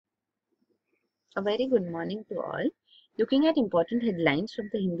A very good morning to all. Looking at important headlines from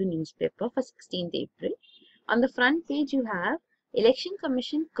the Hindu newspaper for 16th April. On the front page you have Election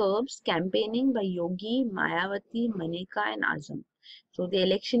Commission curbs campaigning by Yogi, Mayawati, Maneka and Azam. So the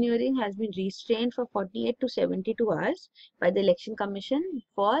electioneering has been restrained for 48 to 72 hours by the Election Commission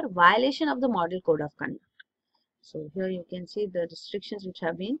for violation of the Model Code of Conduct. So here you can see the restrictions which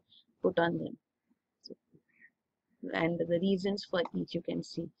have been put on them. And the reasons for each you can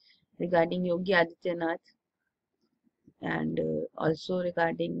see regarding Yogi Adityanath and also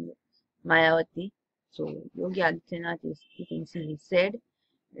regarding Mayawati. So Yogi Adityanath is, you can see, he said,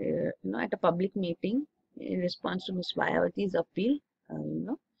 at a public meeting in response to Ms. Mayawati's appeal,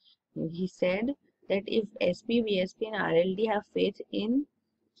 he said that if SP, VSP and RLD have faith in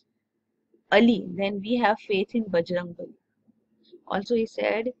Ali, then we have faith in Bajrang Bali. Also, he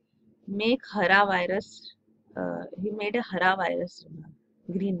said, make Hara virus. He made a Hara virus,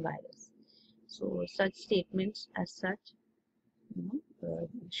 green virus. So such statements as such,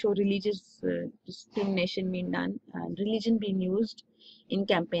 show religious discrimination being done and religion being used in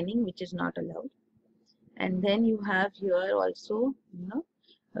campaigning, which is not allowed. And then you have here also,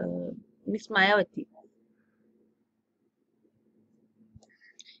 Miss Mayawati.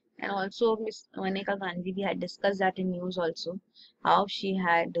 And also Miss Maneka Gandhi, we had discussed that in news also, how she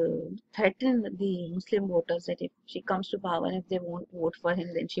had threatened the Muslim voters that if she comes to power and if they won't vote for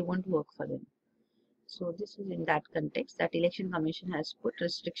him, then she won't work for them. So this is in that context that Election Commission has put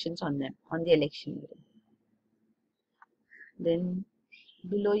restrictions on them, on the election. Then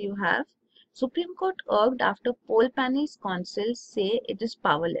below you have Supreme Court urged after poll panels councils say it is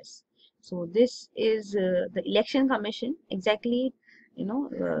powerless. So this is the Election Commission exactly,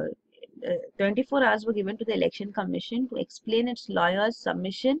 24 hours were given to the Election Commission to explain its lawyers'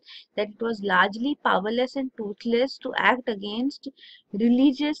 submission that it was largely powerless and toothless to act against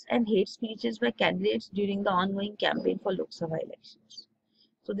religious and hate speeches by candidates during the ongoing campaign for Lok Sabha elections.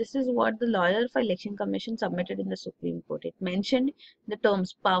 So this is what the lawyer for Election Commission submitted in the Supreme Court. It mentioned the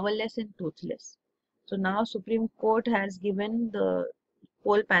terms powerless and toothless. So now Supreme Court has given the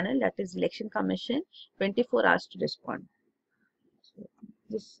poll panel, that is Election Commission, 24 hours to respond. So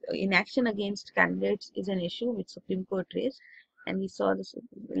this inaction against candidates is an issue which Supreme Court raised, and we saw the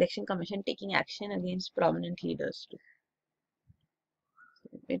Election Commission taking action against prominent leaders too.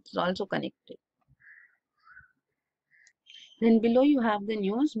 It's also connected. Then below you have the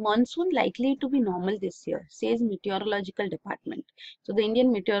news, monsoon likely to be normal this year, says Meteorological Department. So the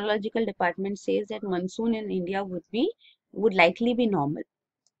Indian Meteorological Department says that monsoon in India would likely be normal.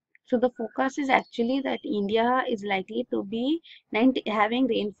 So the forecast is actually that India is likely to be having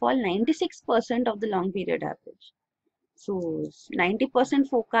rainfall 96% of the long period average. So 90%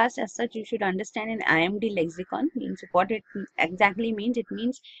 forecast as such you should understand in IMD lexicon means what it exactly means. It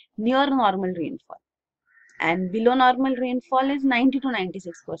means near normal rainfall. And below normal rainfall is 90 to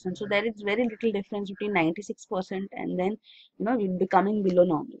 96%. So there is very little difference between 96% and then becoming below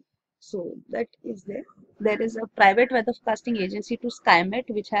normal. So that is there. There is a private weather forecasting agency to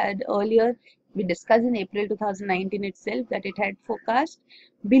SkyMet, which had earlier we discussed in April 2019 itself that it had forecast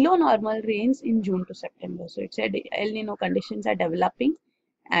below normal rains in June to September. So it said El Nino conditions are developing,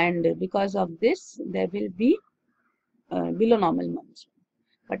 and because of this there will be below normal months.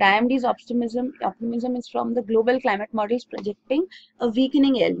 But IMD's optimism is from the global climate models projecting a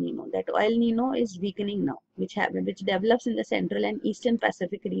weakening El Nino. That El Nino is weakening now, which develops in the central and eastern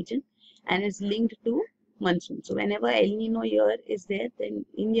Pacific region and is linked to monsoon. So whenever El Nino year is there, then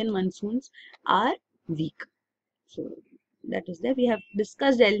Indian monsoons are weak. So that is there. We have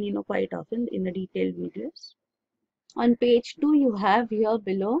discussed El Nino quite often in the detailed videos. On page 2, you have here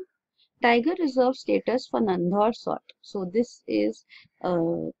below Tiger Reserve status for Nandhor sought. So this is a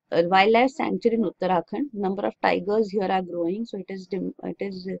wildlife sanctuary in Uttarakhand. Number of tigers here are growing, so it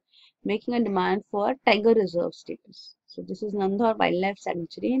is making a demand for Tiger Reserve status. So this is Nandhor Wildlife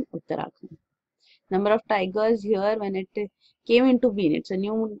Sanctuary in Uttarakhand. Number of tigers here when it came into being, it's a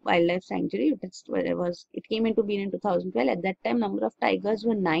new wildlife sanctuary. It came into being in 2012. At that time, number of tigers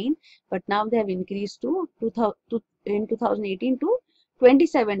were 9, but now they have increased to in 2018 to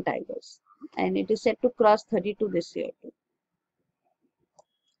 27 tigers, and it is set to cross 32 this year too.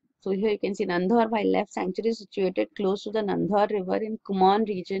 So here you can see Nandhor Wildlife Sanctuary is situated close to the Nandhor River in Kumaon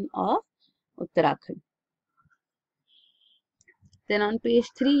region of Uttarakhand. Then on page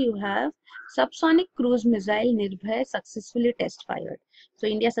 3 you have subsonic cruise missile Nirbhay successfully test fired. So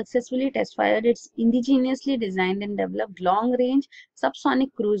India successfully test fired its indigenously designed and developed long-range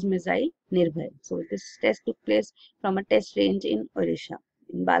subsonic cruise missile Nirbhay. So this test took place from a test range in Odisha,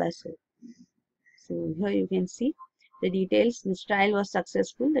 in Balasore. So here you can see The details, this trial was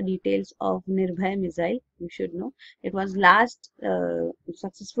successful. The details of Nirbhay missile, you should know. It was last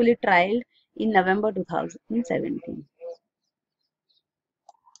successfully trialed in November 2017.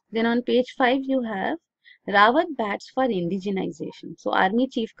 Then on page 5 you have Rawat bats for indigenization. So Army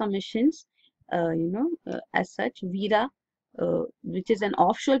Chief commissions, as such, Veera, which is an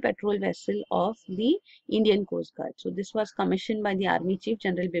offshore patrol vessel of the Indian Coast Guard. So this was commissioned by the Army Chief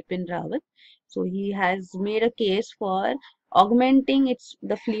General Bipin Rawat. So he has made a case for augmenting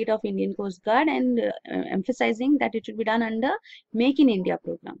the fleet of Indian Coast Guard and emphasizing that it should be done under Make in India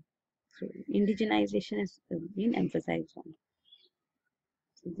program. So indigenization has been emphasized on.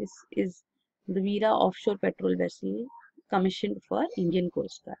 So this is the Veera offshore patrol vessel commissioned for Indian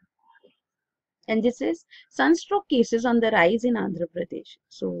Coast Guard. And this is sunstroke cases on the rise in Andhra Pradesh.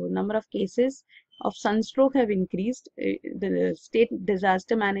 So number of cases of sunstroke have increased. The state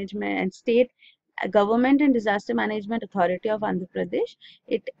disaster management and state government and disaster management authority of Andhra Pradesh,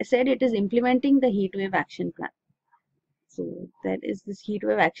 it said it is implementing the heat wave action plan. So there is this heat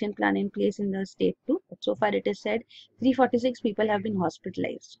wave action plan in place in the state too. But so far it is said 346 people have been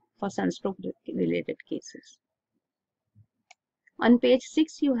hospitalized for sunstroke related cases. On page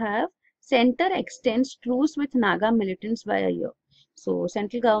 6 you have Center extends truce with Naga militants by a year. So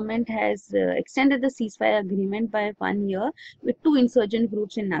central government has extended the ceasefire agreement by 1 year with 2 insurgent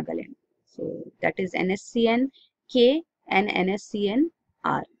groups in Nagaland. So that is NSCN-K and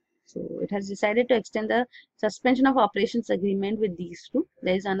NSCN-R. So it has decided to extend the suspension of operations agreement with these two.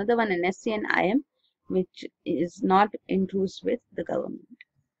 There is another one, NSCN-IM, which is not in truce with the government.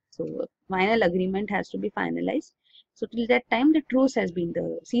 So final agreement has to be finalized. So till that time, the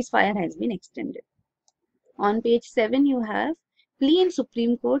ceasefire has been extended. On page 7, you have plea in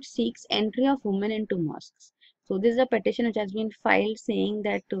Supreme Court seeks entry of women into mosques. So this is a petition which has been filed saying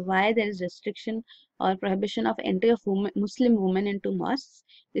that why there is restriction or prohibition of entry of Muslim women into mosques.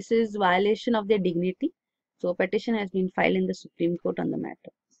 This is violation of their dignity. So a petition has been filed in the Supreme Court on the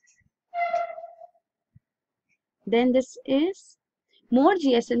matter. Then this is more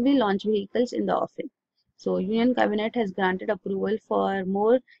GSLV launch vehicles in the offing. So Union Cabinet has granted approval for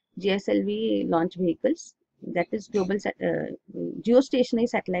more GSLV launch vehicles, that is global geostationary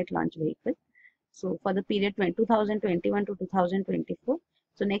satellite launch vehicle. So for the period 2021 to 2024.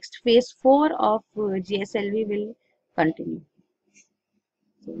 So next phase 4 of GSLV will continue.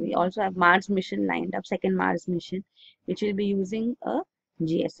 So we also have Mars mission lined up, second Mars mission, which will be using a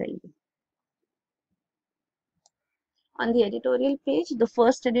GSLV. On the editorial page, the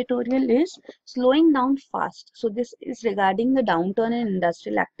first editorial is slowing down fast. So this is regarding the downturn in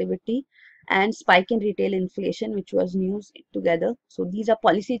industrial activity and spike in retail inflation, which was news together. So these are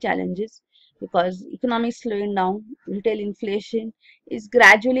policy challenges because economy is slowing down, retail inflation is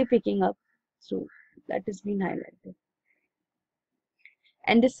gradually picking up. So that has been highlighted.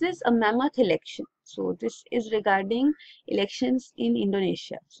 And this is a mammoth election. So this is regarding elections in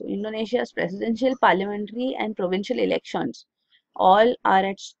Indonesia. So Indonesia's presidential, parliamentary and provincial elections all are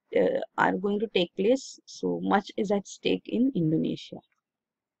going to take place. So much is at stake in Indonesia.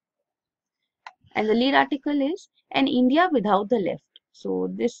 And the lead article is An India Without the Left. So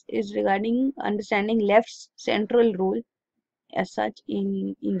this is regarding understanding left's central role as such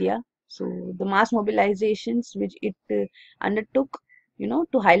in India. So the mass mobilizations which it undertook,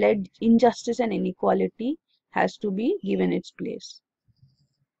 to highlight injustice and inequality has to be given its place.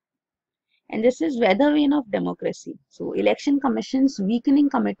 And this is weather vane of democracy. So election commission's weakening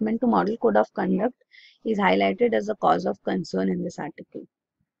commitment to model code of conduct is highlighted as a cause of concern in this article.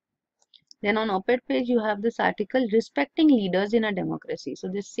 Then on op-ed page, you have this article, respecting leaders in a democracy. So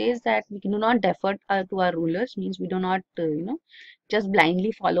this says that we do not defer to our rulers, means we do not, just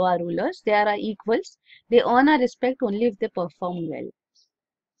blindly follow our rulers. They are our equals. They earn our respect only if they perform well.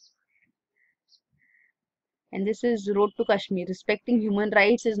 And this is Road to Kashmir. Respecting human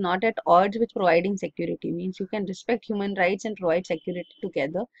rights is not at odds with providing security. Means you can respect human rights and provide security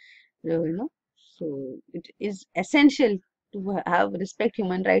together. So it is essential to have respect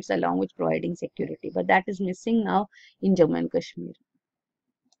human rights along with providing security. But that is missing now in Jammu and Kashmir.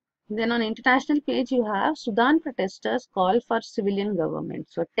 Then on international page, you have Sudan protesters call for civilian government.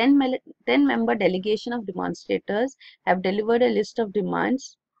 So 10-member delegation of demonstrators have delivered a list of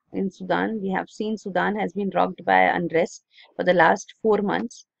demands in Sudan. We have seen Sudan has been rocked by unrest for the last 4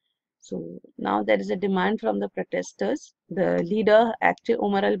 months. So now there is a demand from the protesters. The leader, actually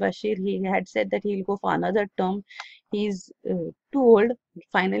Omar al-Bashir, he had said that he will go for another term. He's too old.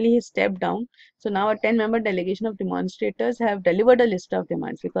 Finally, he stepped down. So now a 10-member delegation of demonstrators have delivered a list of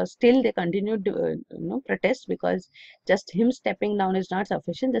demands because still they continue to protest because just him stepping down is not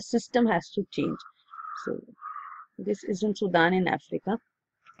sufficient. The system has to change. So This is in Sudan in Africa.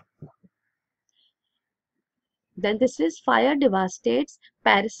 Then this is fire devastates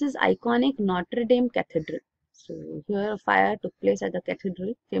Paris's iconic Notre Dame Cathedral. So here a fire took place at the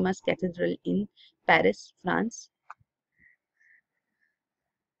cathedral, famous cathedral in Paris, France.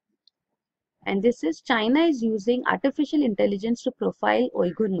 And this is China is using artificial intelligence to profile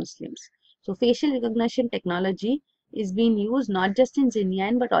Uyghur Muslims. So facial recognition technology is being used not just in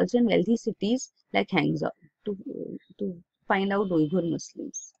Xinjiang but also in wealthy cities like Hangzhou to find out Uyghur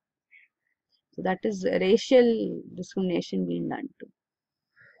Muslims. So that is racial discrimination being done too.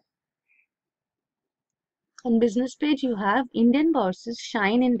 On business page, you have Indian bourses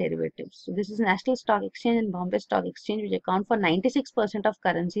shine in derivatives. So this is National Stock Exchange and Bombay Stock Exchange, which account for 96% of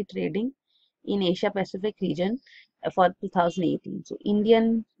currency trading in Asia Pacific region for 2018. So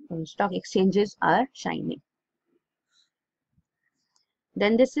Indian stock exchanges are shining.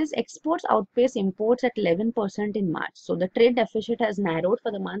 Then this is exports outpace imports at 11% in March. So the trade deficit has narrowed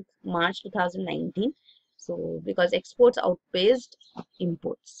for the month March 2019. So because exports outpaced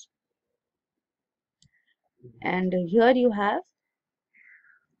imports. And here you have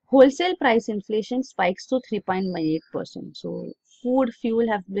wholesale price inflation spikes to 3.18%. So food, fuel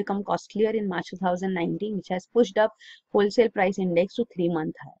have become costlier in March 2019, which has pushed up wholesale price index to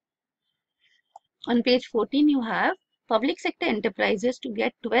 3-month high. On page 14, you have public sector enterprises to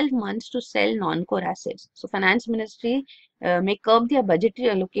get 12 months to sell non-core assets. So finance ministry may curb their budgetary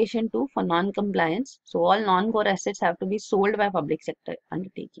allocation too for non-compliance. So all non-core assets have to be sold by public sector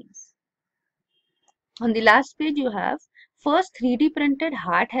undertakings. On the last page, you have first 3D printed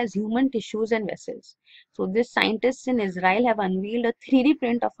heart has human tissues and vessels. So this scientists in Israel have unveiled a 3D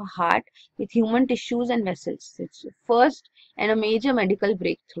print of a heart with human tissues and vessels. It's first and a major medical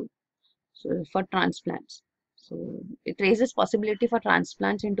breakthrough for transplants. So it raises possibility for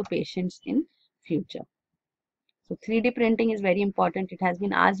transplants into patients in future. So 3D printing is very important. It has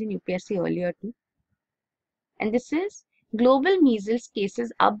been asked in UPSC earlier too. And this is global measles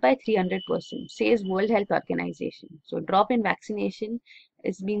cases up by 300%, says World Health Organization. So drop in vaccination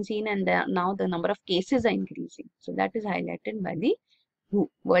is being seen, and now the number of cases are increasing. So that is highlighted by the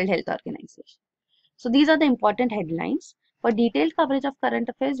World Health Organization. So these are the important headlines. For detailed coverage of current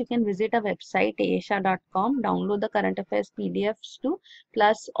affairs, you can visit our website asia.com, download the current affairs PDFs too.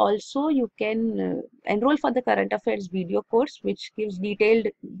 Plus also you can enroll for the current affairs video course, which gives detailed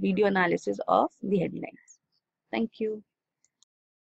video analysis of the headlines. Thank you.